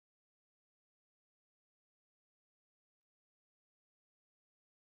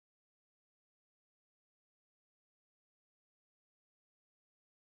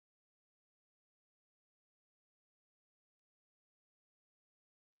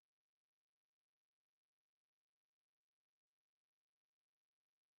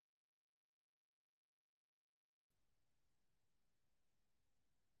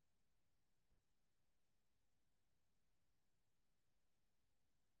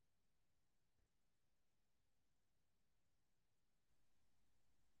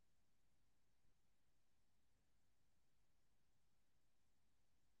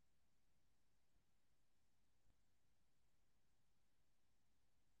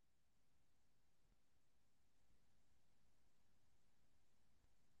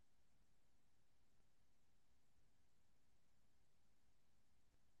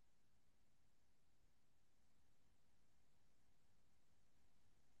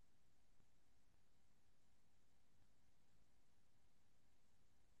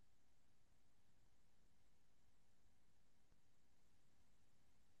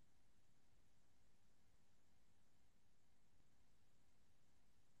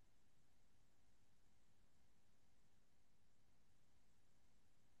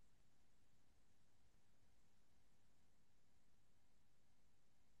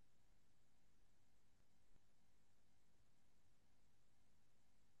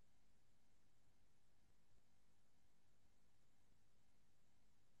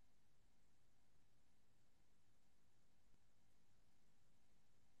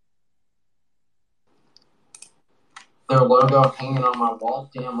their logo hanging on my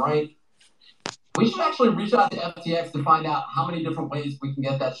wall. Damn right. We should actually reach out to FTX to find out how many different ways we can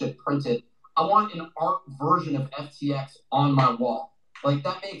get that shit printed. I want an art version of FTX on my wall. Like,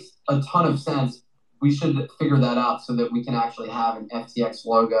 that makes a ton of sense. We should figure that out so that we can actually have an FTX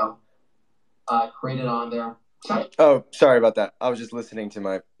logo created on there. Oh, sorry about that. I was just listening to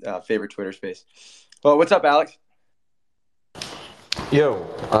my favorite Twitter space. Well, what's up, Alex? Yo,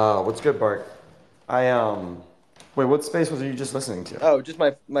 what's good, Bart? Wait, what space was you just listening to? Oh, just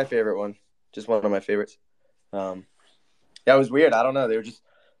my favorite one. Just one of my favorites. That was weird. I don't know. They were just,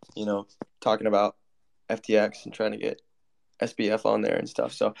 talking about FTX and trying to get SBF on there and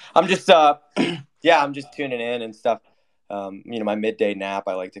stuff. So I'm just, I'm just tuning in and stuff. My midday nap,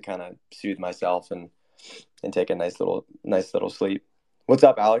 I like to kind of soothe myself and take a nice little sleep. What's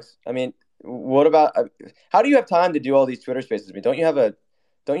up, Alex? I mean, what about? How do you have time to do all these Twitter spaces? I mean, don't you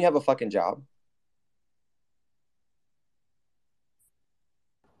have a fucking job?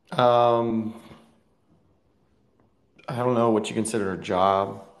 Um, I don't know what you consider a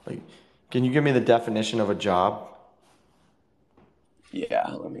job. Like, can you give me the definition of a job? Yeah,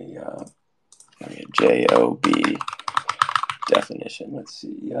 let me job definition. Let's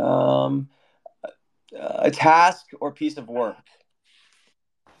see. A task or piece of work.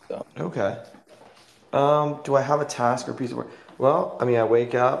 So. Okay. Do I have a task or piece of work? Well, I mean, I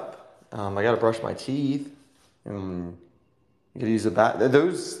wake up. I gotta brush my teeth. And you gotta use the bath.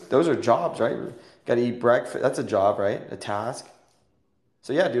 Those are jobs, right? Gotta eat breakfast. That's a job, right? A task.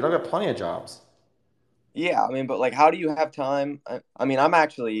 So yeah, dude, I've got plenty of jobs. Yeah, I mean, but like, how do you have time? I mean, I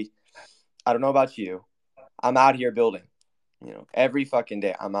don't know about you. I'm out here building, every fucking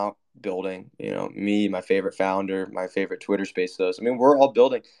day. I'm out building, me, my favorite founder, my favorite Twitter space host. I mean, we're all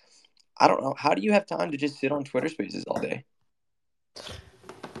building. I don't know. How do you have time to just sit on Twitter spaces all day?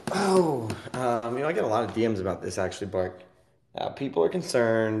 Oh, I get a lot of DMs about this actually, Bart. People are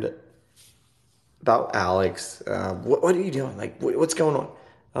concerned about Alex. What are you doing? Like, what's going on?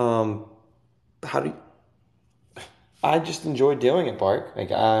 Um, how do you, I just enjoy doing it, Bart?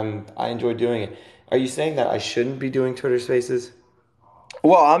 Like, I enjoy doing it. Are you saying that I shouldn't be doing Twitter Spaces?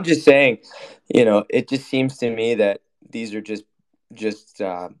 Well, I'm just saying, it just seems to me that these are just,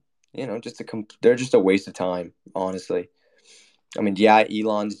 they're just a waste of time, honestly. I mean, yeah,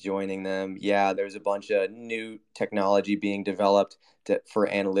 Elon's joining them. Yeah, there's a bunch of new technology being developed for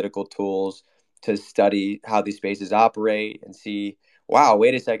analytical tools to study how these spaces operate and see, wow,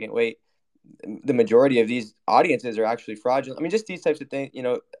 wait a second, wait, the majority of these audiences are actually fraudulent. I mean, just these types of things,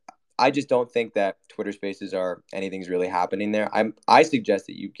 I just don't think that Twitter spaces are anything's really happening there. I suggest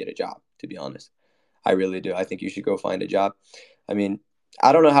that you get a job, to be honest. I really do. I think you should go find a job. I mean,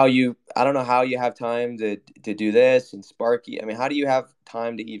 I don't know how you have time to do this and Sparky. I mean, how do you have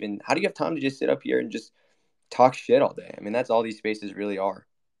time to just sit up here and just talk shit all day? I mean, that's all these spaces really are.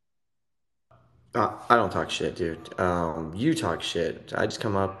 I don't talk shit, dude. You talk shit. I just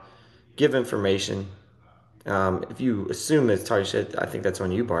come up, give information. If you assume it's talking shit, I think that's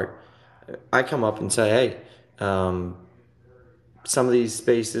on you, Bart. I come up and say, hey, some of these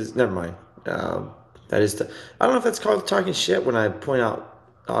spaces, never mind. That is, I don't know if that's called talking shit when I point out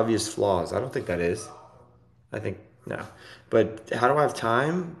obvious flaws. I don't think that is. I think no. But how do I have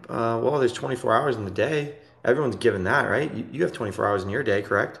time? Well, there's 24 hours in the day. Everyone's given that, right? You have 24 hours in your day,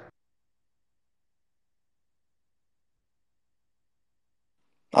 correct?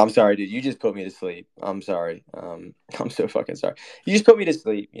 I'm sorry, dude. You just put me to sleep. I'm sorry. I'm so fucking sorry. You just put me to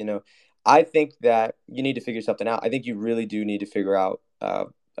sleep. I think that you need to figure something out. I think you really do need to figure out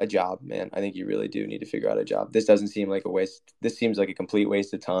a job, man. I think you really do need to figure out a job. This doesn't seem like a waste. This seems like a complete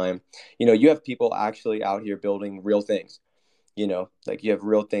waste of time. You have people actually out here building real things. Like you have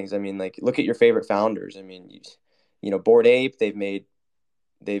real things. I mean, like look at your favorite founders. I mean, Bored Ape. They've made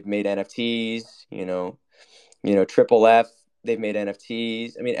NFTs. Triple F, they've made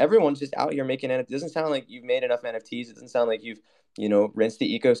NFTs. I mean, everyone's just out here making NFTs. It doesn't sound like you've made enough NFTs. It doesn't sound like you've, rinsed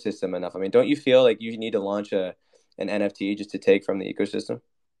the ecosystem enough. I mean, don't you feel like you need to launch an NFT just to take from the ecosystem?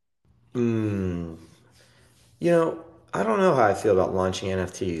 Hmm. You know, I don't know how I feel about launching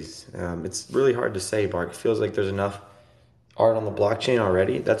NFTs. It's really hard to say, Bart. It feels like there's enough art on the blockchain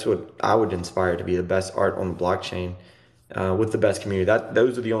already. That's what I would inspire to be the best art on the blockchain with the best community.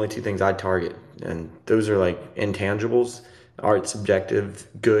 Those are the only two things I'd target, and those are like intangibles. Art subjective,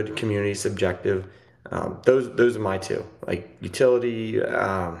 good community subjective. Those are my two. Like utility,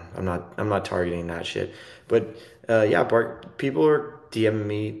 I'm not targeting that shit. But yeah, Bart, people are DMing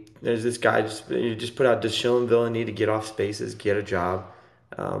me. There's this guy just put out, does Shilling Villainy to get off spaces, get a job.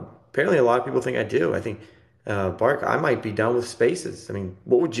 Apparently, a lot of people think I do. I think, Bark, I might be done with spaces. I mean,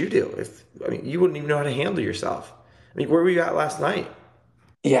 what would you do if? I mean, you wouldn't even know how to handle yourself. I mean, where were you at last night?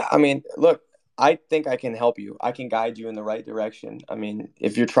 Yeah, I mean, look, I think I can help you. I can guide you in the right direction. I mean,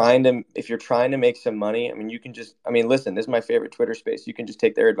 if you're trying to make some money, I mean, you can just I mean, listen, this is my favorite Twitter space. You can just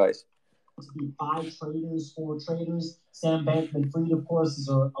take their advice. To be five traders, four traders. Sam Bankman Fried, of course, is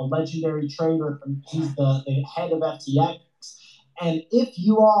a legendary trader. He's the head of FTX. And if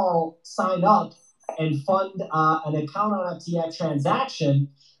you all sign up and fund an account on FTX transaction,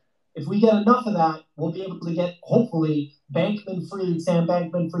 if we get enough of that, we'll be able to get, hopefully, Bankman Fried, Sam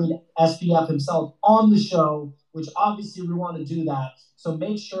Bankman Fried, SPF himself on the show, which obviously we want to do that. So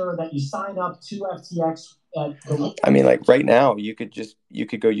make sure that you sign up to FTX. I mean, like right now, you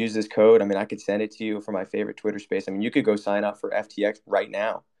could go use this code. I mean, I could send it to you for my favorite Twitter space. I mean, you could go sign up for FTX right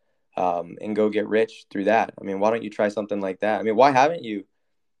now, and go get rich through that. I mean, why don't you try something like that? I mean, why haven't you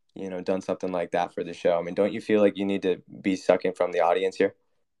done something like that for the show? I mean, don't you feel like you need to be sucking from the audience here?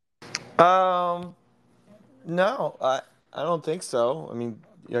 Um, no, I don't think so. I mean,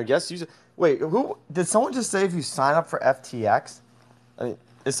 I guess you. Wait, who did someone just say if you sign up for FTX? I mean,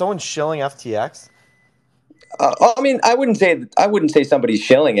 is someone shilling FTX? I mean, I wouldn't say somebody's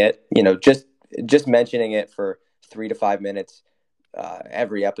shilling it. Just mentioning it for 3 to 5 minutes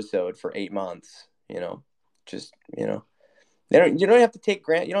every episode for 8 months. Just you don't have to take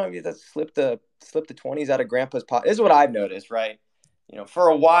grant. You don't have to slip the 20s out of Grandpa's pocket. This is what I've noticed, right? For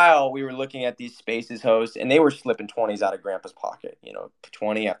a while we were looking at these Spaces hosts, and they were slipping 20s out of Grandpa's pocket.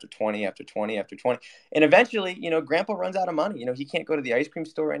 20 after 20 after 20 after 20, and eventually, Grandpa runs out of money. He can't go to the ice cream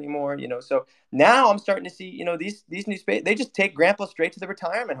store anymore. So now I'm starting to see, these new space. They just take Grandpa straight to the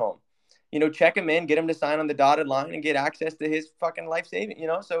retirement home. Check him in, get him to sign on the dotted line, and get access to his fucking life saving.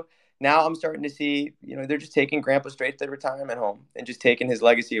 So now I'm starting to see, they're just taking Grandpa straight to the retirement home and just taking his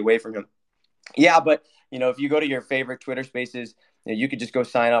legacy away from him. Yeah, but if you go to your favorite Twitter Spaces, you could just go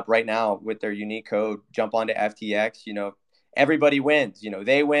sign up right now with their unique code. Jump onto FTX. Everybody wins.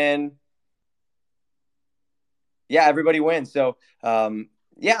 They win. Yeah, everybody wins. So,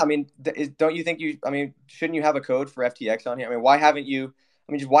 yeah, I mean, don't you think I mean, shouldn't you have a code for FTX on here? I mean, why haven't you?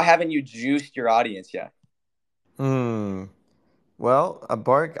 I mean, just why haven't you juiced your audience yet? Hmm. Well,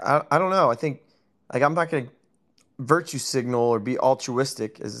 Bark, I don't know. I think like I'm not gonna virtue signal or be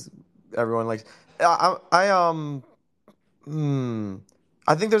altruistic as everyone likes. I hmm.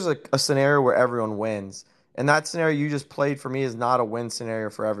 I think there's a scenario where everyone wins, and that scenario you just played for me is not a win scenario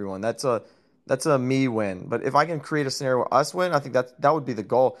for everyone. That's a me win. But if I can create a scenario where us win, I think that would be the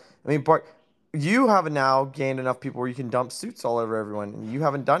goal. I mean, Bart, you have now gained enough people where you can dump suits all over everyone, and you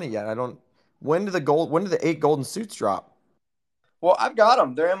haven't done it yet. I don't. When do the 8 golden suits drop? Well, I've got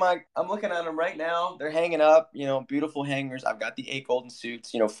them. They're in my. I'm looking at them right now. They're hanging up. Beautiful hangers. I've got the 8 golden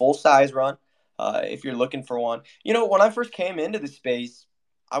suits. Full size run. If you're looking for one. When I first came into the space,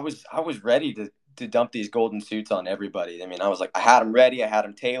 I was ready to dump these golden suits on everybody. I mean, I was like, I had them ready. I had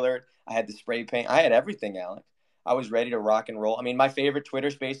them tailored. I had the spray paint. I had everything, Alex. I was ready to rock and roll. I mean, my favorite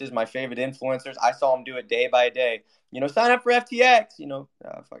Twitter spaces, my favorite influencers. I saw them do it day by day. Sign up for FTX.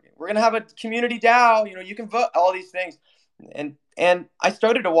 Fuck it. We're gonna have a community DAO. You can vote. All these things. And I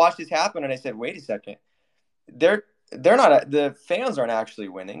started to watch this happen, and I said, wait a second, they're not the fans aren't actually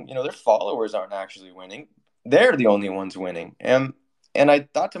winning. Their followers aren't actually winning. They're the only ones winning. And I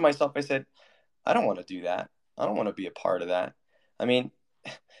thought to myself, I said, I don't want to do that. I don't want to be a part of that. I mean,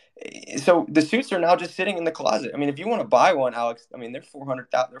 so the suits are now just sitting in the closet. I mean, if you want to buy one, Alex, I mean, they're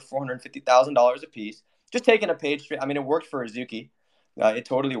 $450,000 a piece. Just taking a page straight. I mean, it worked for Azuki. It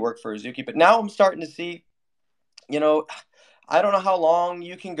totally worked for Azuki. But now I'm starting to see, you know, I don't know how long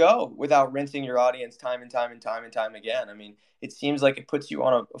you can go without rinsing your audience time and time and time and time again. I mean, it seems like it puts you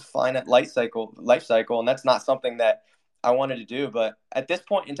on a finite life cycle, and that's not something that I wanted to do. But at this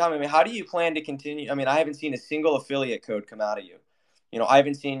point in time, I mean, how do you plan to continue? I mean, I haven't seen a single affiliate code come out of you. I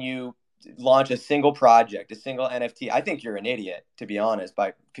haven't seen you launch a single project, a single NFT. I think you're an idiot, to be honest,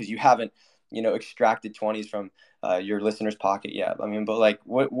 because you haven't, extracted 20s from your listener's pocket yet. I mean, but like,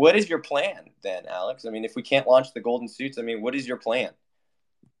 what is your plan then, Alex? I mean, if we can't launch the golden suits, I mean, what is your plan?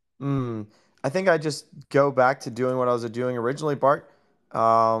 Hmm. I think I just go back to doing what I was doing originally, Bart.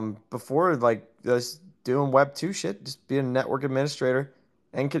 Before like just doing Web 2 shit, just being a network administrator,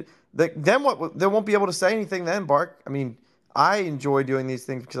 and then what? They won't be able to say anything then, Bart. I mean, I enjoy doing these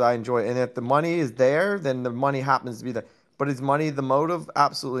things because I enjoy it, and if the money is there, then the money happens to be there. But is money the motive?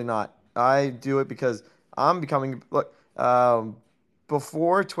 Absolutely not. I do it because I'm becoming look.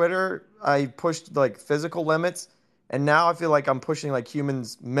 Before Twitter, I pushed like physical limits, and now I feel like I'm pushing like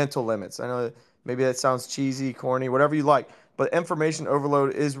humans' mental limits. I know that maybe that sounds cheesy, corny, whatever you like, but information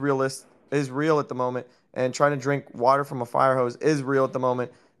overload is real at the moment, and trying to drink water from a fire hose is real at the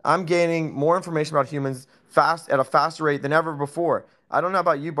moment. I'm gaining more information about humans fast at a faster rate than ever before. I don't know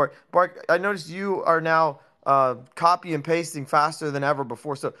about you, Bart. Bart, I noticed you are now copy and pasting faster than ever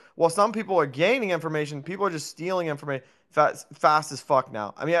before. So while some people are gaining information, people are just stealing information fast as fuck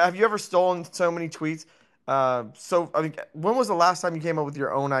now. I mean, have you ever stolen so many tweets? I mean, when was the last time you came up with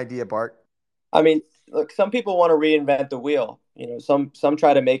your own idea, Bart? I mean, look, some people want to reinvent the wheel. Some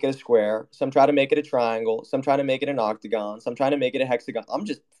try to make it a square, some try to make it a triangle, some try to make it an octagon, some trying to make it a hexagon. I'm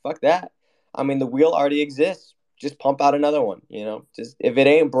just fuck that. I mean, the wheel already exists. Just pump out another one. Just if it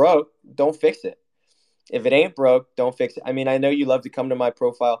ain't broke, don't fix it. If it ain't broke, don't fix it. I mean, I know you love to come to my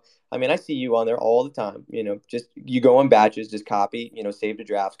profile. I mean, I see you on there all the time. Just you go in batches, just copy. Save the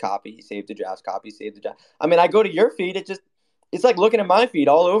drafts, copy, save the drafts, copy, save the draft. I mean, I go to your feed. It's like looking at my feed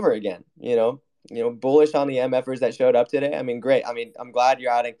all over again. Bullish on the MFers that showed up today. I mean, great. I mean, I'm glad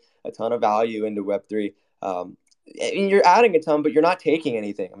you're adding a ton of value into Web3. I mean, you're adding a ton, but you're not taking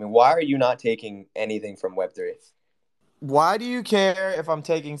anything. I mean, why are you not taking anything from Web3? Why do you care if I'm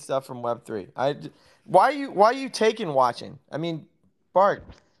taking stuff from Web3? Why are you taking watching? I mean, Bart,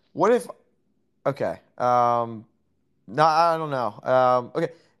 what if okay. No, I don't know. Okay.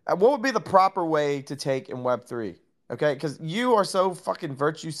 What would be the proper way to take in Web3? Okay, because you are so fucking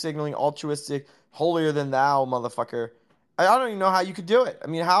virtue signaling, altruistic, holier than thou, motherfucker. I don't even know how you could do it. I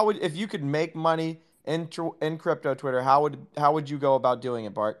mean, how would if you could make money in crypto Twitter? How would you go about doing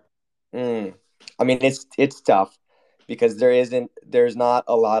it, Bart? Mm. I mean, it's tough because there's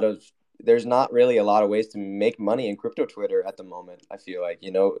not really a lot of ways to make money in crypto Twitter at the moment. I feel like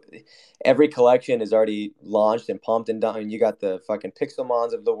every collection is already launched and pumped and done. You got the fucking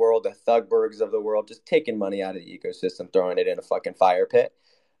Pixelmons of the world, the Thugbergs of the world, just taking money out of the ecosystem, throwing it in a fucking fire pit.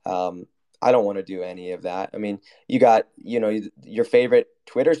 Um, I don't want to do any of that. I mean, you got your favorite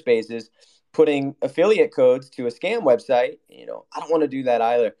Twitter Spaces putting affiliate codes to a scam website. I don't want to do that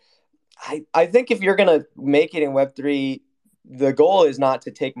either. I think if you're going to make it in Web3, the goal is not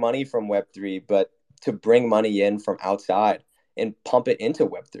to take money from Web3, but to bring money in from outside and pump it into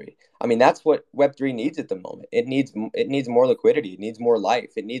Web3. I mean, that's what Web3 needs at the moment. It needs more liquidity. It needs more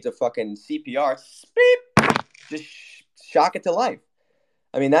life. It needs a fucking CPR. Beep, just shock it to life.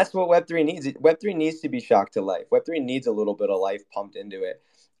 I mean, that's what Web3 needs. Web3 needs to be shocked to life. Web3 needs a little bit of life pumped into it.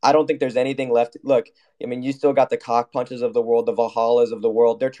 I don't think there's anything left. Look, I mean, you still got the cock punches of the world, the Valhallas of the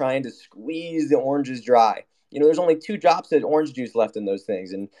world. They're trying to squeeze the oranges dry. There's only 2 drops of orange juice left in those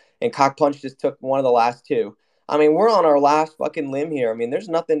things, and cock punch just took one of the last 2. I mean, we're on our last fucking limb here. I mean, there's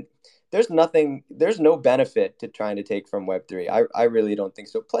no benefit to trying to take from Web3. I really don't think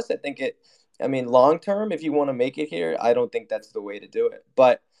so. Plus, I mean, long term, if you want to make it here, I don't think that's the way to do it.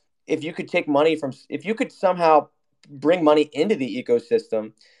 But if you could somehow bring money into the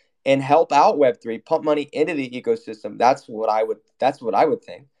ecosystem and help out Web3, pump money into the ecosystem, that's what I would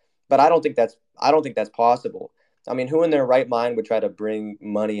think. But I don't think that's possible. I mean, who in their right mind would try to bring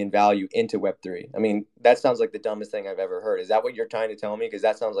money and value into Web3? I mean, that sounds like the dumbest thing I've ever heard. Is that what you're trying to tell me? Because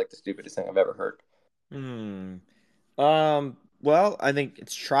that sounds like the stupidest thing I've ever heard. Hmm. Well, I think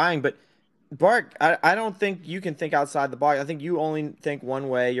it's trying, but Bart, I don't think you can think outside the box. I think you only think one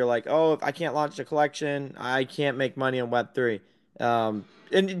way. You're like, oh, if I can't launch a collection, I can't make money on Web3. And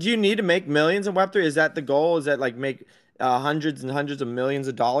do you need to make millions in Web3? Is that the goal? Is that like make hundreds and hundreds of millions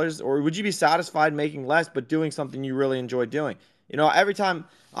of dollars? Or would you be satisfied making less but doing something you really enjoy doing? Every time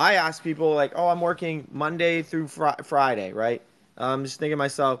I ask people, like, oh, I'm working Monday through Friday, right? I'm just thinking to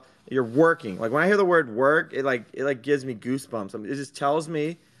myself, you're working. Like when I hear the word work, it like gives me goosebumps. I mean, it just tells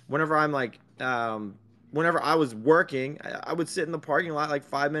me whenever I'm like, whenever I was working, I would sit in the parking lot like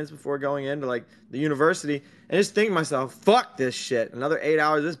 5 minutes before going into like the university and just think to myself, fuck this shit. Another 8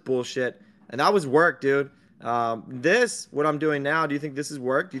 hours of this bullshit. And that was work, dude. What I'm doing now, do you think this is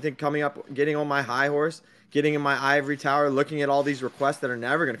work? Do you think coming up, getting on my high horse, getting in my ivory tower, looking at all these requests that are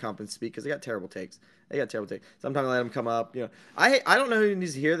never going to come up and speak because they got terrible takes. They got terrible takes. Sometimes I let them come up. I don't know who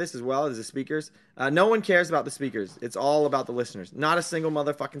needs to hear this as well as the speakers. No one cares about the speakers. It's all about the listeners. Not a single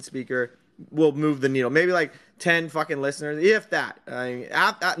motherfucking speaker will move the needle. Maybe like 10 fucking listeners, if that.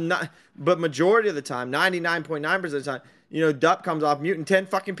 But majority of the time, 99.9% of the time, Dup comes off mute and 10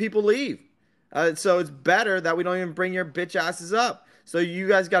 fucking people leave. So it's better that we don't even bring your bitch asses up. So you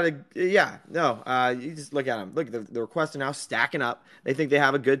guys got to, yeah, no, you just look at them. Look, the requests are now stacking up. They think they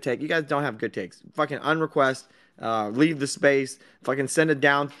have a good take. You guys don't have good takes. Fucking unrequest, leave the space, fucking send a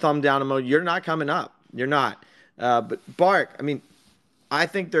thumb down emoji. You're not coming up. You're not. But Bark, I mean, I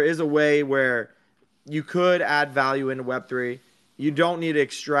think there is a way where you could add value into Web3. You don't need to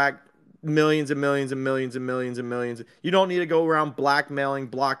extract millions and millions and millions and millions and millions. You don't need to go around blackmailing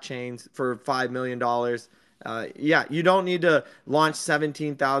blockchains for $5 million. Yeah, you don't need to launch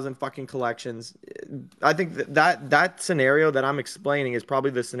 17,000 fucking collections. I think that scenario that I'm explaining is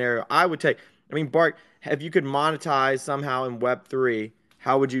probably the scenario I would take. I mean, Bart, if you could monetize somehow in Web3,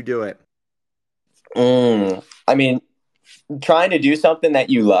 how would you do it? I mean, trying to do something that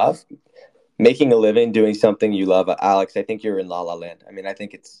you love, making a living doing something you love, Alex, I think you're in la la land. I mean, I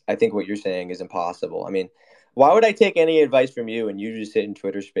think what you're saying is impossible. I mean, why would I take any advice from you and you just sit in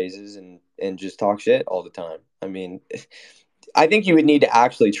Twitter spaces and just talk shit all the time? I mean, I think you would need to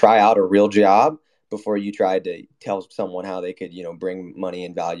actually try out a real job before you tried to tell someone how they could, bring money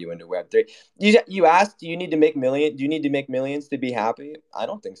and value into Web3. You asked, do you need to make million? Do you need to make millions to be happy? I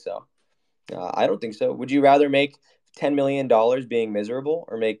don't think so. I don't think so. Would you rather make $10 million being miserable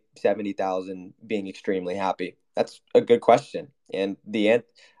or make 70,000 being extremely happy? That's a good question. And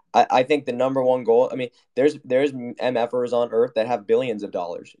I think the number one goal. I mean, there's MFers on Earth that have billions of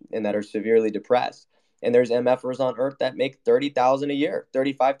dollars and that are severely depressed, and there's MFers on Earth that make 30,000 a year,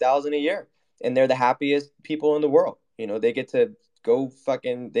 35,000 a year, and they're the happiest people in the world. They get to go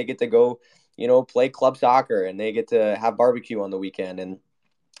play club soccer, and they get to have barbecue on the weekend, and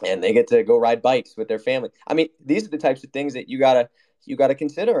they get to go ride bikes with their family. I mean, these are the types of things that you gotta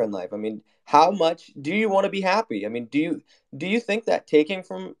consider in life. I mean, how much do you want to be happy? I mean, do you think that taking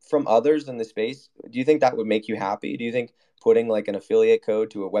from others in the space, do you think that would make you happy? Do you think putting like an affiliate code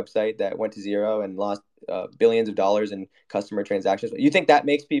to a website that went to zero and lost billions of dollars in customer transactions, you think that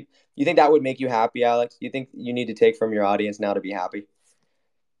makes people? You think that would make you happy, Alex? You think you need to take from your audience now to be happy?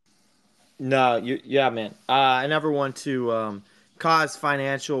 No, yeah, man. I never want to cause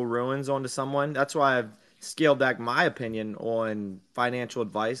financial ruins onto someone. That's why I've scaled back my opinion on financial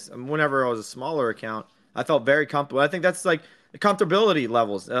advice. I mean, whenever I was a smaller account, I felt very comfortable. I think that's like the comfortability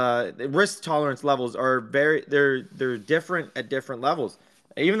levels, risk tolerance levels are they're different at different levels.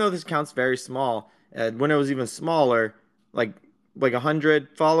 Even though this account's very small, when it was even smaller, like 100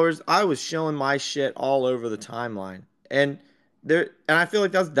 followers, I was showing my shit all over the timeline, and I feel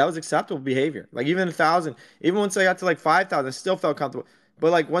like that was acceptable behavior. Like even 1,000, even once I got to like 5,000, I still felt comfortable.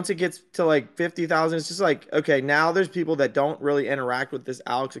 But like once it gets to like 50,000, it's just like, okay, now there's people that don't really interact with this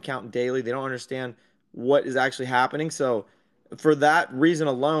Alex account daily. They don't understand what is actually happening. So for that reason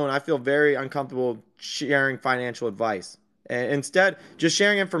alone, I feel very uncomfortable sharing financial advice. And instead, just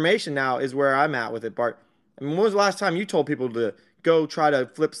sharing information now is where I'm at with it, Bart. I mean, when was the last time you told people to go try to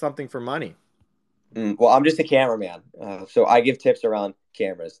flip something for money? Well, I'm just a cameraman, so I give tips around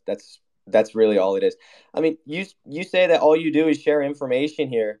cameras. That's really all it is. I mean, you say that all you do is share information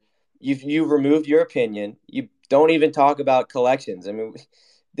here. You've removed your opinion. You don't even talk about collections. I mean,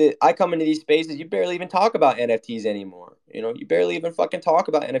 I come into these spaces. You barely even talk about NFTs anymore. You barely even fucking talk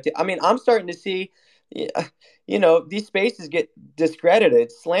about NFT. I mean, I'm starting to see, these spaces get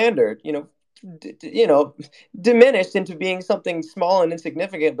discredited, slandered. You know, diminished into being something small and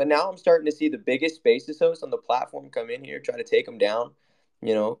insignificant. But now I'm starting to see the biggest spaces hosts on the platform come in here, try to take them down.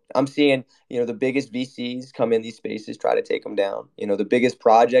 I'm seeing, the biggest VCs come in these spaces, try to take them down. The biggest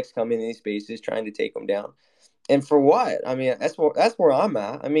projects come in these spaces, trying to take them down. And for what? I mean, that's where I'm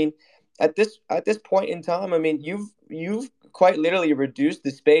at. I mean, at this point in time, I mean, you've quite literally reduced the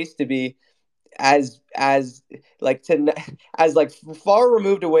space to be as like to as like far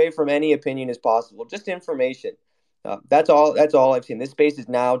removed away from any opinion as possible, just information. That's all I've seen. This space is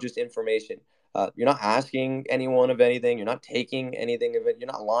now just information. You're not asking anyone of anything, you're not taking anything of it,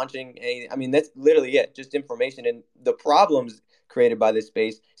 you're not launching anything. I mean, that's literally it, just information. And the problems created by this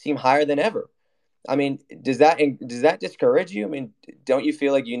space seem higher than ever. I mean, does that discourage you? I mean, don't you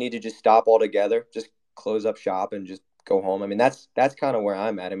feel like you need to just stop altogether, just close up shop and just go home? I mean, that's kind of where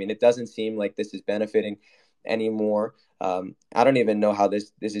I'm at. I mean, it doesn't seem like this is benefiting anymore. I don't even know how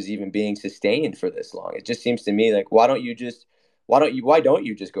this is even being sustained for this long. It just seems to me like why don't you just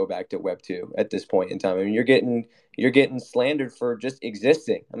go back to Web 2 at this point in time? I mean, you're getting slandered for just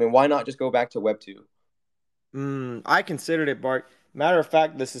existing. I mean, why not just go back to Web 2? I considered it, Bart. Matter of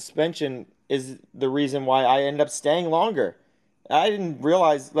fact, the suspension is the reason why I end up staying longer. I didn't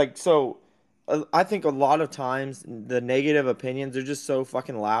realize, like, so I think a lot of times the negative opinions are just so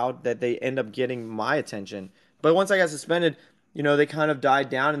fucking loud that they end up getting my attention. But once I got suspended, they kind of died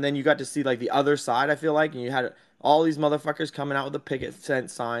down, and then you got to see like the other side, I feel like, and you had all these motherfuckers coming out with the picket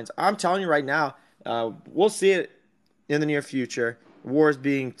fence signs. I'm telling you right now, we'll see it in the near future. Wars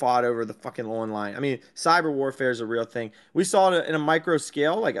being fought over the fucking online. I mean, cyber warfare is a real thing. We saw it in a micro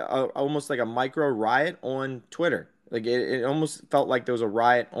scale, like almost like a micro riot on Twitter. Like it almost felt like there was a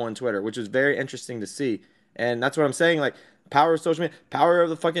riot on Twitter, which was very interesting to see. And that's what I'm saying. Like power of social media, power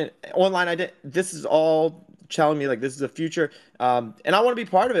of the fucking online identity. This is all telling me like this is the future. And I want to be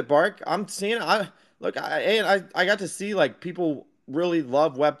part of it, Bark. I'm seeing it. look, I got to see like people really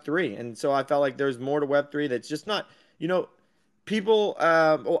love Web3, and so I felt like there's more to Web3 that's just not, you know, people.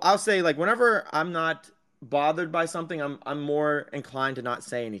 Well, I'll say like whenever I'm not bothered by something, I'm more inclined to not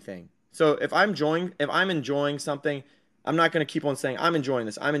say anything. So if I'm enjoying something, I'm not going to keep on saying I'm enjoying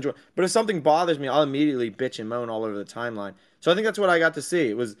this. I'm enjoying. But if something bothers me, I'll immediately bitch and moan all over the timeline. So I think that's what I got to see.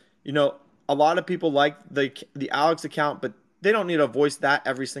 It was, you know, a lot of people like the Alex account, but they don't need to voice that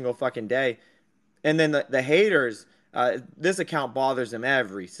every single fucking day. And then the haters, this account bothers them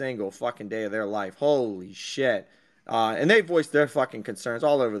every single fucking day of their life. Holy shit. And they voice their fucking concerns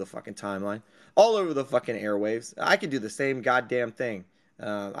all over the fucking timeline, all over the fucking airwaves. I could do the same goddamn thing.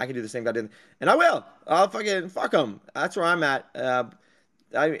 I can do the same goddamn thing. And I will. I'll fucking fuck them. That's where I'm at.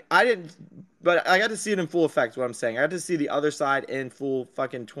 I didn't, but I got to see it in full effect, is what I'm saying. I got to see the other side in full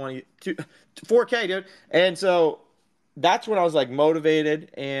fucking 4K, dude. And so that's when I was like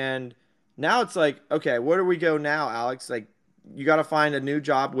motivated. And now it's like, okay, where do we go now, Alex? Like, you got to find a new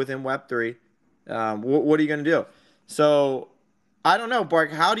job within Web3. What are you going to do? So, I don't know,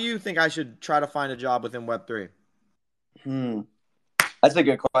 Bark. How do you think I should try to find a job within Web3? That's a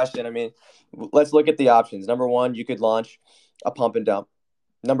good question. I mean, let's look at the options. Number one, you could launch a pump and dump.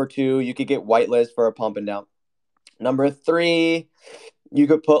 Number two, you could get whitelist for a pump and dump. Number three, you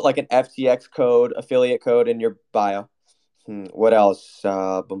could put like an FTX code, affiliate code in your bio. What else?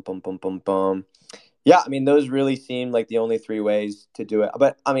 Boom, boom, boom, boom, boom. Yeah, I mean, those really seem like the only three ways to do it.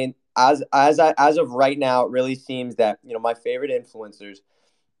 But I mean, as of right now, it really seems that, you know, my favorite influencers,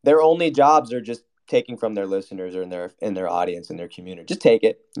 their only jobs are just taking from their listeners or in their audience, in their community. Just take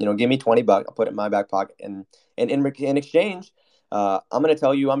it. You know, give me $20. I'll put it in my back pocket, and in exchange, I'm going to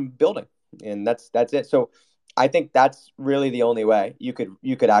tell you I'm building, and that's it. So I think that's really the only way you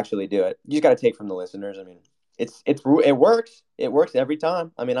could actually do it. You just got to take from the listeners. I mean, it works. It works every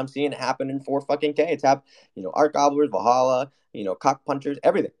time. I mean, I'm seeing it happen in 4 K. It's happened. You know, art gobblers, Valhalla, you know, cock punchers,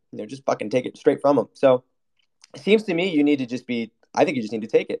 everything. You know, just fucking take it straight from them. So it seems to me you need to just be. I think you just need to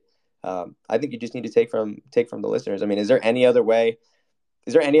take it. I think you just need to take from the listeners. I mean, is there any other way?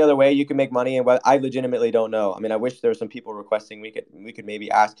 Is there any other way you can make money? And I legitimately don't know. I mean, I wish there were some people requesting we could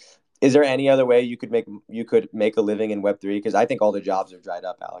maybe ask. Is there any other way you could make a living in Web3? Because I think all the jobs are dried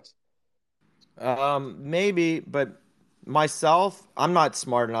up, Alex. Maybe, but myself, I'm not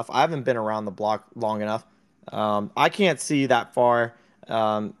smart enough. I haven't been around the block long enough. I can't see that far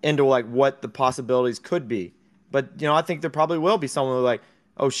into like what the possibilities could be. But you know, I think there probably will be someone who's like,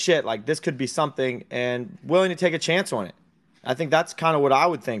 oh shit, like this could be something, and willing to take a chance on it. I think that's kind of what I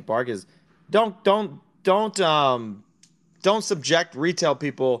would think, Bark, is don't subject retail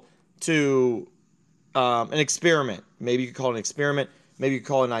people to an experiment. Maybe you could call it an experiment. Maybe you could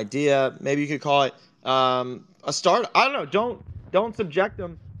call it an idea. Maybe you could call it a start. I don't know. Don't subject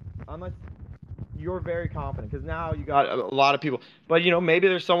them unless you're very confident, because now you got a lot of people. But you know, maybe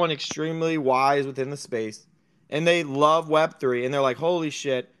there's someone extremely wise within the space, and they love Web3, and they're like, holy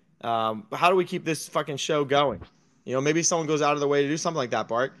shit, how do we keep this fucking show going? You know, maybe someone goes out of their way to do something like that,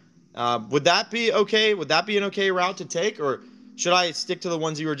 Bart. Would that be okay? Would that be an okay route to take, or should I stick to the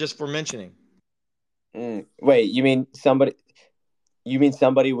ones you were just for mentioning? Wait, you mean somebody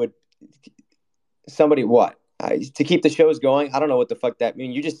would what? To keep the shows going? I don't know what the fuck that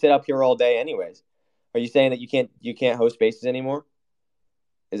means. You just sit up here all day anyways. Are you saying that you can't host spaces anymore?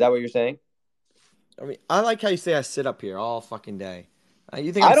 Is that what you're saying? I mean, I like how you say I sit up here all fucking day.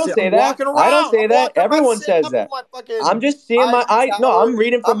 You think I don't say that. I don't say that. Everyone says that. I'm just seeing I'm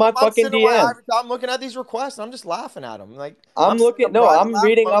reading from my fucking DM. I'm looking at these requests. I'm just laughing at them. Like I'm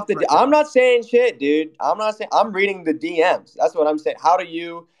reading off the. I'm not saying shit, dude. I'm not saying. I'm reading the DMs. That's what I'm saying. How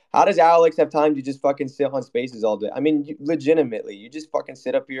does Alex have time to just fucking sit on spaces all day? I mean, legitimately, you just fucking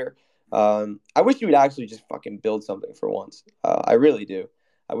sit up here. I wish you would actually just fucking build something for once. I really do.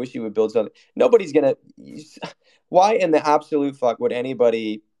 I wish you would build something. Nobody's gonna. Why in the absolute fuck would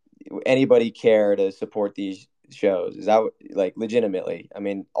anybody care to support these shows? Is that like legitimately? I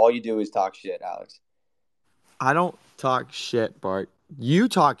mean, all you do is talk shit, Alex. I don't talk shit, Bart. You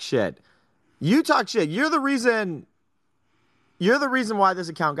talk shit. You talk shit. You're the reason why this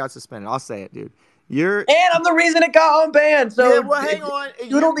account got suspended. I'll say it, dude. And I'm the reason it got unbanned. So yeah, well, hang on.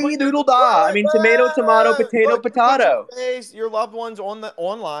 Doodle da. I mean, tomato, potato. Your loved ones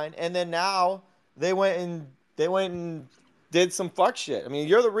online, and then now they went and did some fuck shit. I mean,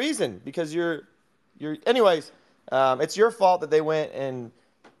 you're the reason, because you're. Anyways, it's your fault that they went and,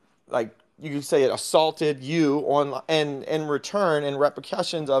 like, you could say it assaulted you on, and in return, and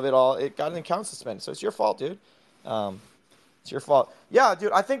repercussions of it all, it got an account suspended. So it's your fault, dude. It's your fault. Yeah,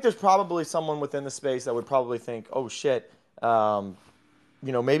 dude, I think there's probably someone within the space that would probably think, oh, shit, you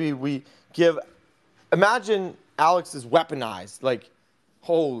know, maybe we give imagine Alex is weaponized. Like,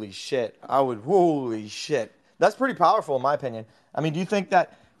 holy shit. Holy shit. That's pretty powerful in my opinion. I mean, do you think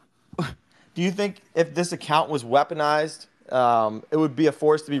if this account was weaponized, it would be a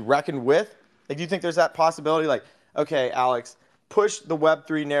force to be reckoned with? Like, do you think there's that possibility? Like, okay, Alex, push the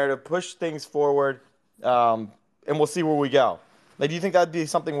Web3 narrative, push things forward, and we'll see where we go. Like, do you think that'd be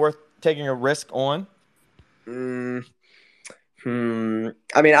something worth taking a risk on? I mean,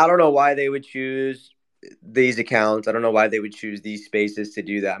 I don't know why they would choose these accounts. I don't know why they would choose these spaces to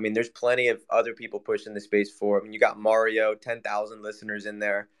do that. I mean, there's plenty of other people pushing the space for. I mean, you got Mario, 10,000 listeners in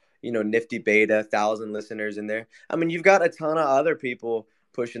there. You know, Nifty Beta, 1,000 listeners in there. I mean, you've got a ton of other people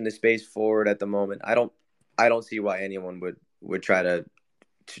pushing the space forward at the moment. I don't see why anyone would try to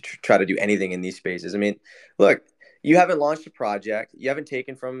do anything in these spaces. I mean, look, you haven't launched a project. You haven't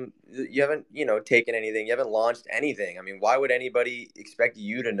taken anything. You haven't launched anything. I mean, why would anybody expect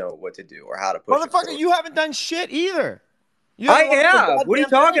you to know what to do or how to push it Motherfucker, forward? you haven't done shit either. I have. What are you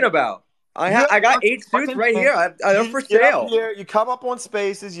talking about? I got 8 suits right here. They're for sale. Here, you come up on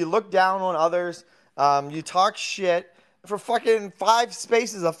spaces. You look down on others. You talk shit for fucking 5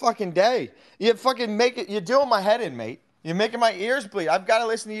 spaces a fucking day. You fucking make it. You're doing my head in, mate. You're making my ears bleed. I've got to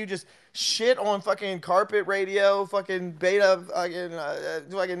listen to you just shit on fucking carpet radio, fucking beta, fucking.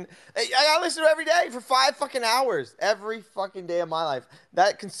 I gotta listen to it every day for 5 fucking hours every fucking day of my life.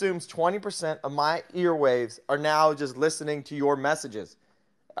 That consumes 20% of my earwaves are now just listening to your messages.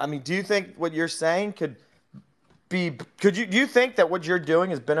 I mean, do you think what you're saying do you think that what you're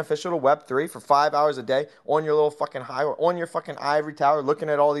doing is beneficial to Web3 for 5 hours a day on your little fucking on your fucking ivory tower looking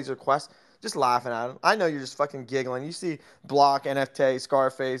at all these requests? Just laughing at them. I know you're just fucking giggling. You see Block, NFT,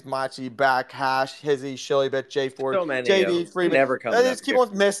 Scarface, Machi, Back, Hash, Hizzy, Shillybit, J4, So many JD, Freeman. never comes They just keep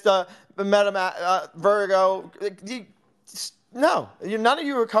on Mista, Virgo. No, none of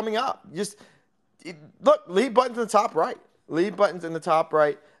you are coming up. Look, lead button's in the top right. Lead button's in the top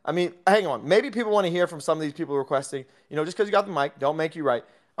right. I mean, hang on. Maybe people want to hear from some of these people requesting. Just because you got the mic, don't make you right.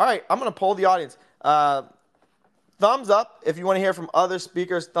 All right, I'm going to poll the audience. Thumbs up if you want to hear from other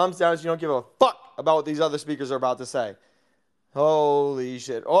speakers. Thumbs down if you don't give a fuck about what these other speakers are about to say. Holy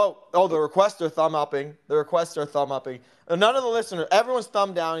shit. Oh, the requests are thumb upping. None of the listeners, everyone's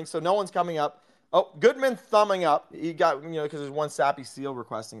thumb downing, so no one's coming up. Oh, Goodman thumbing up. He got, because there's one Sappy Seal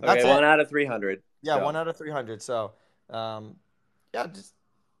requesting. That's okay, it. 1 out of 300. Yeah, so. 1 out of 300. So, just,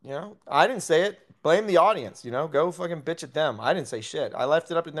 I didn't say it. Blame the audience, Go fucking bitch at them. I didn't say shit. I left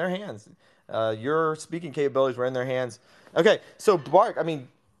it up in their hands. Your speaking capabilities were in their hands. Okay, so Bark, I mean,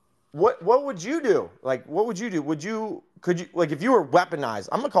 what would you do? Like, what would you do? Could you, like, if you were weaponized,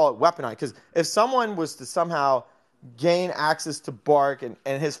 I'm going to call it weaponized, because if someone was to somehow gain access to Bark and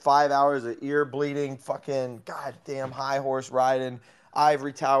his 5 hours of ear bleeding, fucking goddamn high horse riding,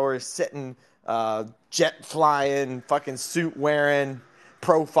 ivory tower sitting, jet flying, fucking suit wearing,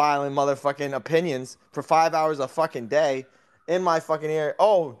 profiling motherfucking opinions for 5 hours a fucking day in my fucking ear.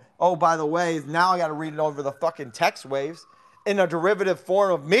 Oh, by the way, now I got to read it over the fucking text waves in a derivative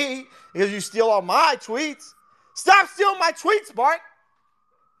form of me because you steal all my tweets. Stop stealing my tweets, Bart.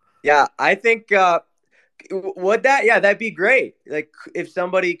 Yeah, I think that'd be great. Like, if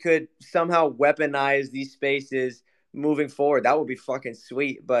somebody could somehow weaponize these spaces moving forward, that would be fucking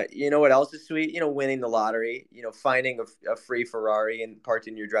sweet. But you know what else is sweet? Winning the lottery, finding a free Ferrari and parked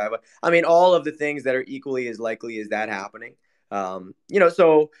in your driveway. I mean, all of the things that are equally as likely as that happening.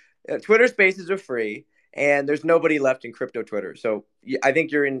 So Twitter spaces are free and there's nobody left in crypto Twitter. So I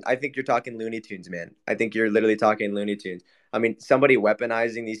think you're talking Looney Tunes, man. I think you're literally talking Looney Tunes. I mean, somebody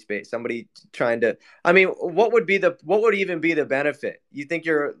weaponizing these space, somebody trying to, I mean, what would even be the benefit?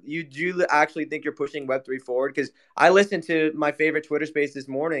 Do you actually think you're pushing Web3 forward? Because I listened to my favorite Twitter space this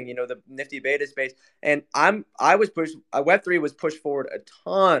morning, the Nifty Beta space, and Web3 was pushed forward a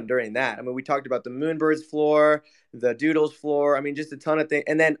ton during that. I mean, we talked about the Moonbirds floor, the Doodles floor. I mean, just a ton of things.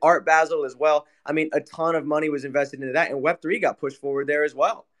 And then Art Basel as well. I mean, a ton of money was invested into that, and Web3 got pushed forward there as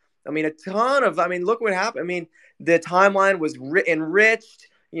well. I mean, look what happened. I mean, the timeline was enriched,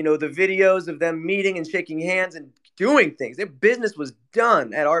 the videos of them meeting and shaking hands and doing things. Their business was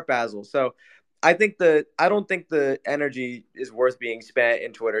done at Art Basel. So I don't think the energy is worth being spent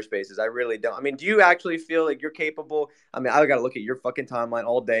in Twitter spaces. I really don't. I mean, do you actually feel like you're capable? I mean, I got to look at your fucking timeline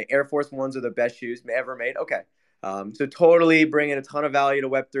all day. Air Force Ones are the best shoes ever made. Okay. So totally bringing a ton of value to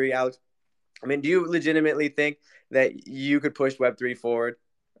Web3, Alex. I mean, do you legitimately think that you could push Web3 forward?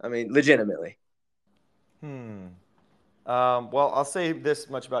 I mean, legitimately. Well, I'll say this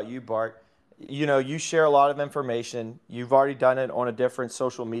much about you, Bart. You share a lot of information. You've already done it on a different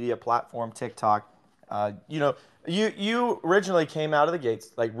social media platform, TikTok. You originally came out of the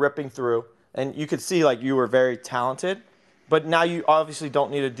gates, like ripping through, and you could see like you were very talented, but now you obviously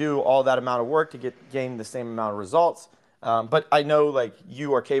don't need to do all that amount of work to gain the same amount of results. But I know like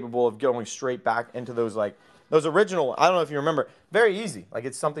you are capable of going straight back into those original. I don't know if you remember. Very easy. Like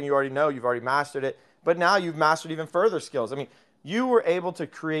it's something you already know. You've already mastered it. But now you've mastered even further skills. I mean, you were able to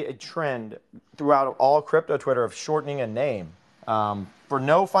create a trend throughout all crypto Twitter of shortening a name for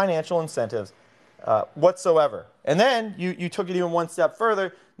no financial incentives whatsoever. And then you took it even one step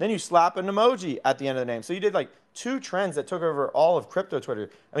further. Then you slap an emoji at the end of the name. So you did like 2 trends that took over all of crypto Twitter.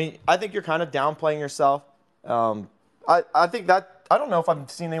 I mean, I think you're kind of downplaying yourself. I think that I don't know if I've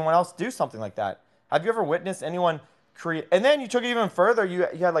seen anyone else do something like that. Have you ever witnessed anyone create? And then you took it even further. You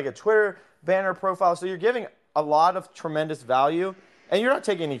had like a Twitter banner profile. So you're giving a lot of tremendous value, and you're not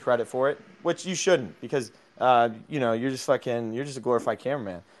taking any credit for it, which you shouldn't, because you're just a glorified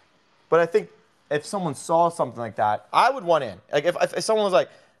cameraman. But I think if someone saw something like that, I would want in. Like if someone was like,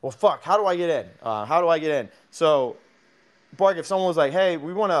 well, fuck, how do I get in? How do I get in? So, Bark, if someone was like, hey,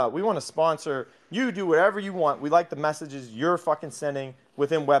 we wanna sponsor, you do whatever you want. We like the messages you're fucking sending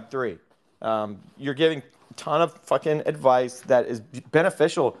within Web3. You're giving a ton of fucking advice that is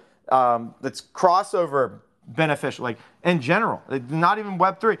beneficial, that's crossover beneficial, like in general, not even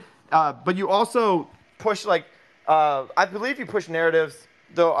Web3. But you also push I believe you push narratives,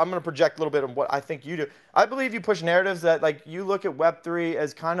 though I'm going to project a little bit of what I think you do. I believe you push narratives that like you look at Web3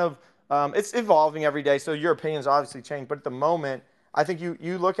 as kind of, it's evolving every day, so your opinions obviously change. But at the moment, I think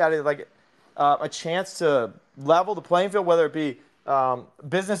you look at it like a chance to level the playing field, whether it be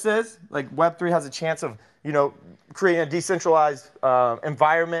businesses, like Web3 has a chance of, creating a decentralized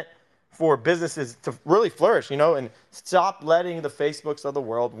environment for businesses to really flourish, and stop letting the Facebooks of the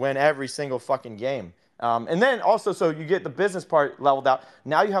world win every single fucking game. And then also, so you get the business part leveled out.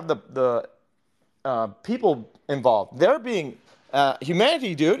 Now you have the people involved. They're being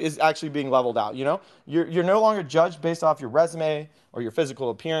humanity, dude, is actually being leveled out. You're no longer judged based off your resume or your physical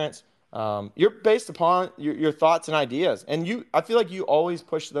appearance. You're based upon your thoughts and ideas, and I feel like you always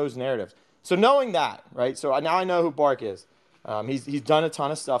push those narratives. So knowing that, right? So now I know who Bark is. He's done a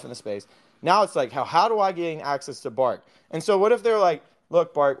ton of stuff in the space. Now it's like, how do I gain access to Bark? And so what if they're like,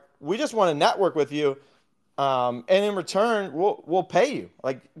 look, Bark, we just want to network with you, and in return, we'll pay you.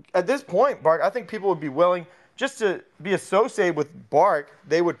 Like at this point, Bark, I think people would be willing just to be associated with Bark.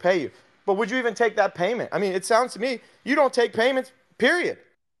 They would pay you. But would you even take that payment? I mean, it sounds to me you don't take payments, period.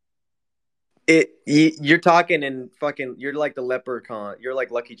 You're talking and fucking, you're like the leprechaun. You're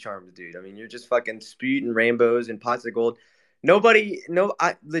like Lucky Charms, dude. I mean, you're just fucking spewing rainbows and pots of gold.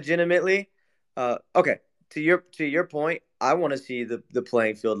 I legitimately, okay. To your point, I want to see the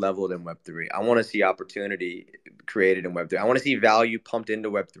playing field leveled in Web3. I want to see opportunity created in Web3. I want to see value pumped into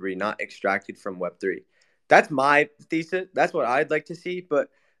Web3, not extracted from Web3. That's my thesis. That's what I'd like to see. But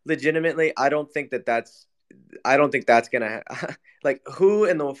legitimately, I don't think that's gonna like who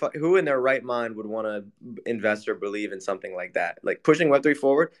in their right mind would want to invest or believe in something like that, like pushing Web3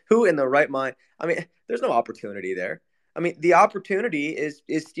 forward. Who in their right mind? I mean, there's no opportunity there. I mean, the opportunity is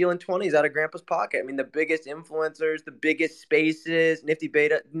stealing 20s out of grandpa's pocket. I mean, the biggest influencers, the biggest spaces, Nifty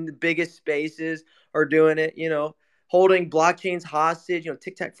Beta, the biggest spaces are doing it, holding blockchains hostage,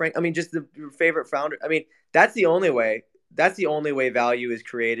 Tic Tac Frank. I mean, just your favorite founder. I mean, that's the only way value is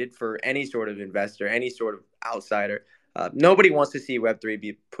created for any sort of investor, any sort of outsider. Nobody wants to see Web3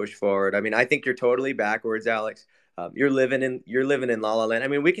 be pushed forward. I mean, I think you're totally backwards, Alex. You're living in La La Land. I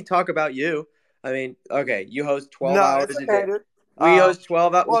mean, we can talk about you. I mean, okay, you host 12 hours a day. Dude. We host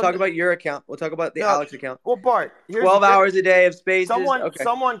 12 hours. We'll talk about your account. We'll talk about the Alex account. Well, Bart, 12 hours a day of spaces.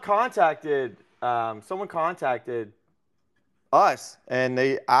 Someone contacted us, and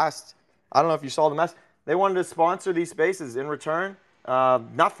they asked, I don't know if you saw the message, they wanted to sponsor these spaces. In return,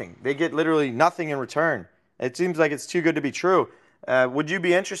 nothing. They get literally nothing in return. It seems like it's too good to be true. Would you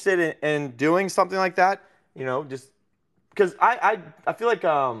be interested in doing something like that? Just because I feel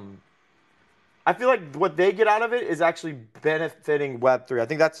like what they get out of it is actually benefiting Web3. I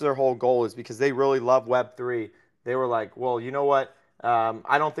think that's their whole goal, is because they really love Web3. They were like, well, you know what?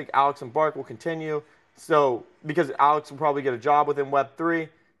 I don't think Alex and Bark will continue. So because Alex will probably get a job within Web3.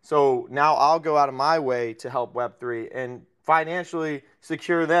 So now I'll go out of my way to help Web3 and financially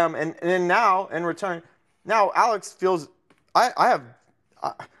secure them. And then now, in return, now Alex feels,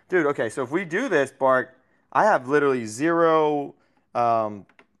 dude, okay, so if we do this, Bark, I have literally zero,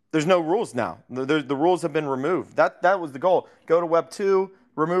 there's no rules now. The rules have been removed. That was the goal. Go to Web 2,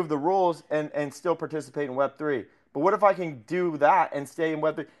 remove the rules, and still participate in Web 3. But what if I can do that and stay in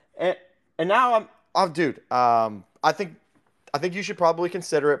Web 3? And now I think you should probably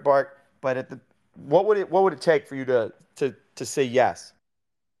consider it, Bark. But what would it take for you to say yes?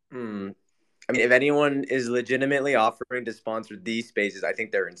 I mean, if anyone is legitimately offering to sponsor these spaces, I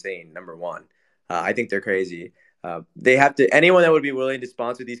think they're insane. Number one, I think they're crazy. They have to. Anyone that would be willing to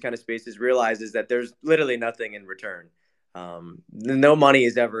sponsor these kind of spaces realizes that there's literally nothing in return. No money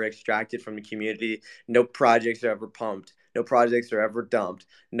is ever extracted from the community. No projects are ever pumped. No projects are ever dumped.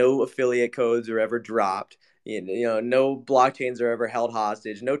 No affiliate codes are ever dropped. No blockchains are ever held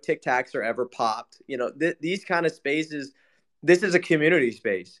hostage. No tic tacs are ever popped. These kind of spaces. This is a community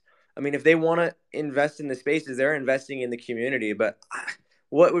space. I mean, if they want to invest in the spaces, they're investing in the community. But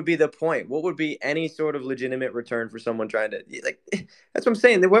what would be the point? What would be any sort of legitimate return for someone trying to like? That's what I'm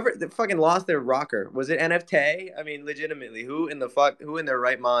saying. Whoever they fucking lost their rocker, was it NFT? I mean, legitimately, who in their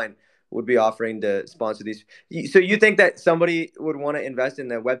right mind would be offering to sponsor these? So you think that somebody would want to invest in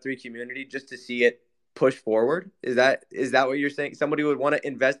the Web3 community just to see it push forward? Is that what you're saying? Somebody would want to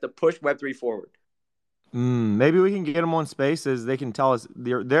invest to push Web3 forward? Maybe we can get them on Spaces. They can tell us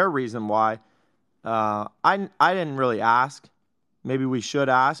their reason why. I didn't really ask. Maybe we should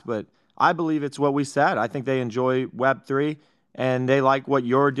ask, but I believe it's what we said. I think they enjoy Web3 and they like what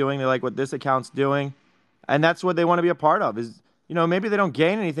you're doing. They like what this account's doing. And that's what they want to be a part of is, maybe they don't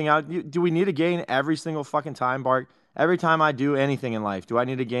gain anything out. Do we need to gain every single fucking time, Bart? Every time I do anything in life, do I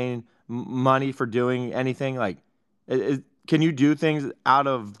need to gain money for doing anything? Like, can you do things out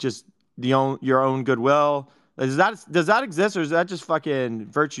of just your own goodwill? Does that exist, or is that just fucking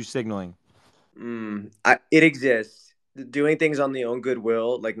virtue signaling? It exists. Doing things on the own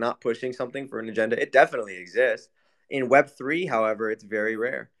goodwill, like not pushing something for an agenda, it definitely exists. In Web3, however, it's very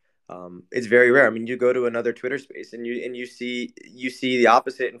rare. It's very rare. I mean, you go to another Twitter space and you see the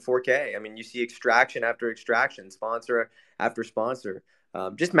opposite in 4K. I mean, you see extraction after extraction, sponsor after sponsor,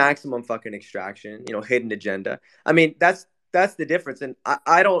 just maximum fucking extraction. Hidden agenda. I mean, that's the difference. And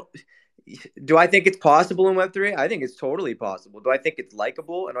I don't. Do I think it's possible in Web3? I think it's totally possible. Do I think it's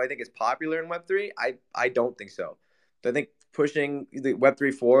likable and do I think it's popular in Web3? I don't think so. Do I think pushing the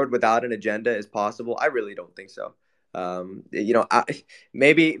Web3 forward without an agenda is possible? I really don't think so.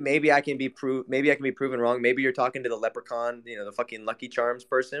 Maybe I can be proven wrong. Maybe you're talking to the leprechaun, the fucking Lucky Charms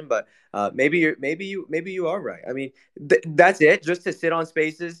person. But maybe you are right. I mean, that's it. Just to sit on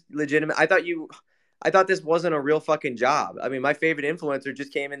spaces, legitimate. I thought this wasn't a real fucking job. I mean, my favorite influencer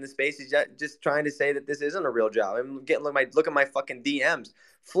just came in the space. He's just trying to say that this isn't a real job. I'm getting look at my fucking DMs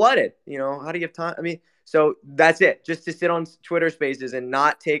flooded. How do you have time? I mean, so that's it. Just to sit on Twitter spaces and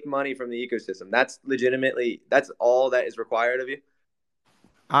not take money from the ecosystem. That's all that is required of you.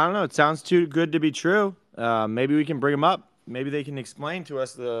 I don't know. It sounds too good to be true. Maybe we can bring them up. Maybe they can explain to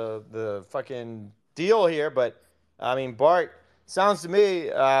us the fucking deal here. But I mean, Bart, sounds to me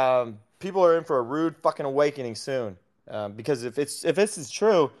people are in for a rude fucking awakening soon. Because if this is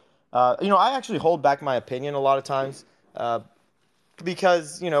true, I actually hold back my opinion a lot of times.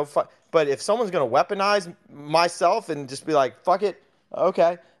 Because but if someone's gonna weaponize myself and just be like, "Fuck it,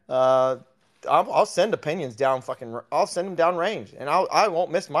 okay," I'll send opinions down I'll send them down range, and I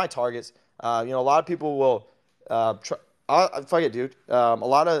won't miss my targets. A lot of people will. Fuck it, dude. A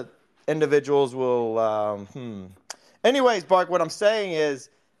lot of individuals will. Anyways, Bark, what I'm saying is,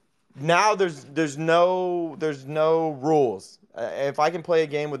 now there's no rules. If I can play a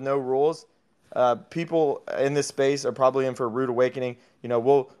game with no rules, people in this space are probably in for a rude awakening.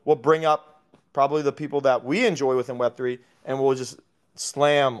 We'll bring up probably the people that we enjoy within Web3, and we'll just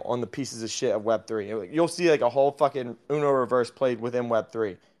slam on the pieces of shit of Web3. You'll see like a whole fucking Uno reverse played within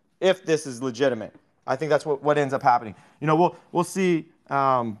Web3, if this is legitimate. I think that's what ends up happening. We'll see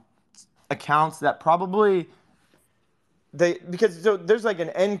accounts that probably because there's like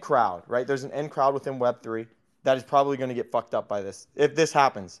an end crowd, right? There's an end crowd within Web3 that is probably going to get fucked up by this. If this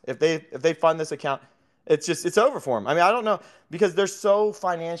happens, if they fund this account, it's over for them. I mean, I don't know, because they're so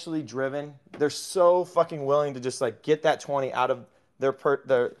financially driven. They're so fucking willing to just like get that 20 out of their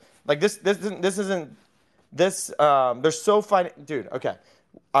like this isn't this they're so fine, dude. Okay.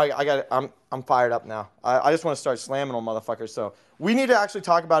 I'm fired up now. I just want to start slamming on motherfuckers. So we need to actually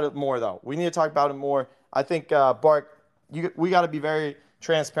talk about it more, though. We need to talk about it more. I think Bart, we got to be very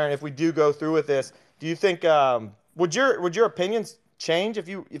transparent. If we do go through with this, do you think would your opinions change if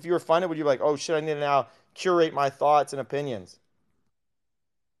you were funded? Would you be like, oh shit, I need to now curate my thoughts and opinions?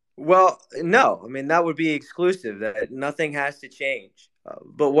 Well, no. I mean, that would be exclusive. That nothing has to change.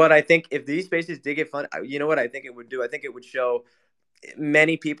 But what I think, if these spaces did get funded, you know what I think it would do? I think it would show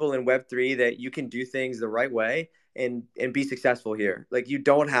many people in Web3 that you can do things the right way and be successful here. Like, you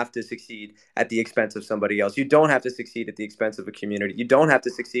don't have to succeed at the expense of somebody else. You don't have to succeed at the expense of a community. You don't have to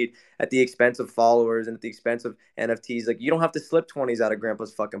succeed at the expense of followers and at the expense of NFTs. Like, you don't have to slip 20s out of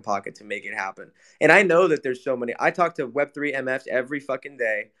grandpa's fucking pocket to make it happen. And I know that there's so many. I talk to Web3 MFs every fucking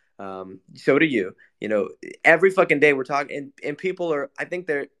day. So do you. You know, every fucking day we're talking, and people are, I think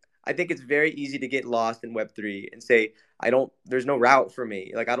it's very easy to get lost in Web3 and say, there's no route for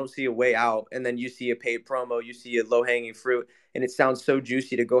me. Like, I don't see a way out. And then you see a paid promo, you see a low hanging fruit, and it sounds so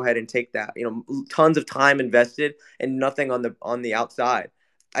juicy to go ahead and take that, you know, tons of time invested and nothing on the outside.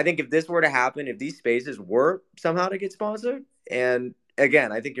 I think if this were to happen, if these spaces were somehow to get sponsored, and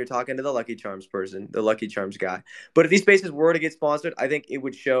again, I think you're talking to the Lucky Charms person, the Lucky Charms guy. But if these spaces were to get sponsored, I think it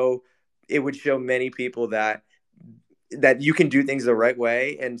would show many people that you can do things the right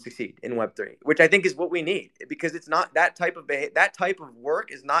way and succeed in Web3, which I think is what we need, because it's not that type of work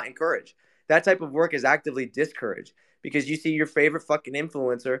is not encouraged. That type of work is actively discouraged, because you see your favorite fucking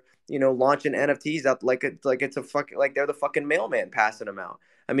influencer, you know, launching NFTs out like it's a fucking, like they're the fucking mailman passing them out.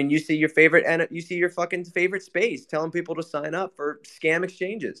 I mean, you see your fucking favorite space telling people to sign up for scam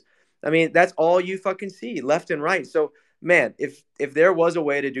exchanges. I mean, that's all you fucking see left and right. So, man, if there was a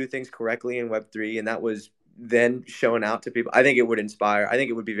way to do things correctly in Web3, and that was then shown out to people, I think it would inspire. I think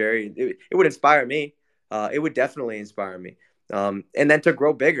it would be it would inspire me. It would definitely inspire me. And then to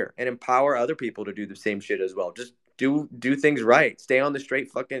grow bigger and empower other people to do the same shit as well. Just do things right. Stay on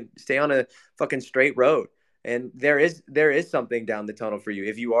a fucking straight road. And there is something down the tunnel for you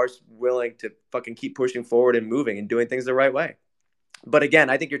if you are willing to fucking keep pushing forward and moving and doing things the right way. But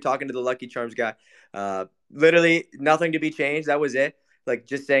again, I think you're talking to the Lucky Charms guy. Literally nothing to be changed. That was it. Like,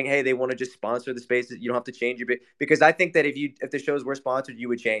 just saying, hey, they want to just sponsor the spaces. You don't have to change your bit, because I think that if the shows were sponsored, you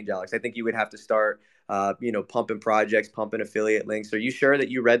would change, Alex. I think you would have to start, pumping projects, pumping affiliate links. Are you sure that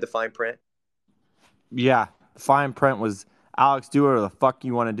you read the fine print? Yeah, the fine print was, Alex, do whatever the fuck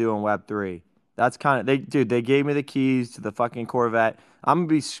you want to do in Web3. That's they gave me the keys to the fucking Corvette. I'm going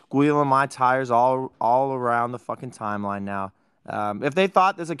to be squealing my tires all around the fucking timeline now. If they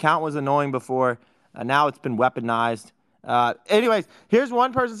thought this account was annoying before, now it's been weaponized. Anyways, here's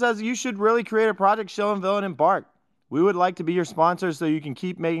one person says, you should really create a project, Shillin' Villain and Bark. We would like to be your sponsors so you can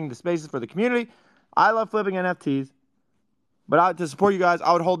keep making the spaces for the community. I love flipping NFTs, but to support you guys,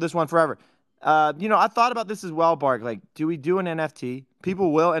 I would hold this one forever. I thought about this as well, Bark. Like, do we do an NFT?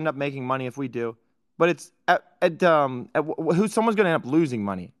 People will end up making money if we do, but it's someone's going to end up losing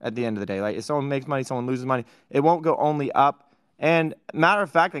money at the end of the day. Like, if someone makes money, someone loses money. It won't go only up. And matter of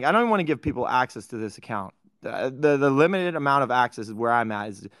fact, like, I don't even want to give people access to this account. The limited amount of access is where I'm at,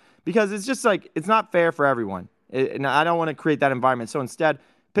 is because it's just like, it's not fair for everyone. And I don't want to create that environment. So instead,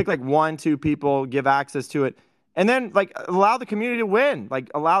 pick like 1-2 people, give access to it. And then, like, allow the community to win.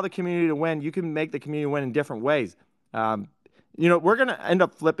 You can make the community win in different ways. We're going to end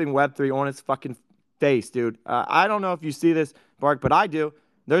up flipping Web3 on its fucking face, dude. I don't know if you see this, Bark, but I do.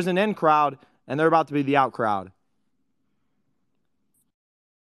 There's an in crowd, and they're about to be the out crowd.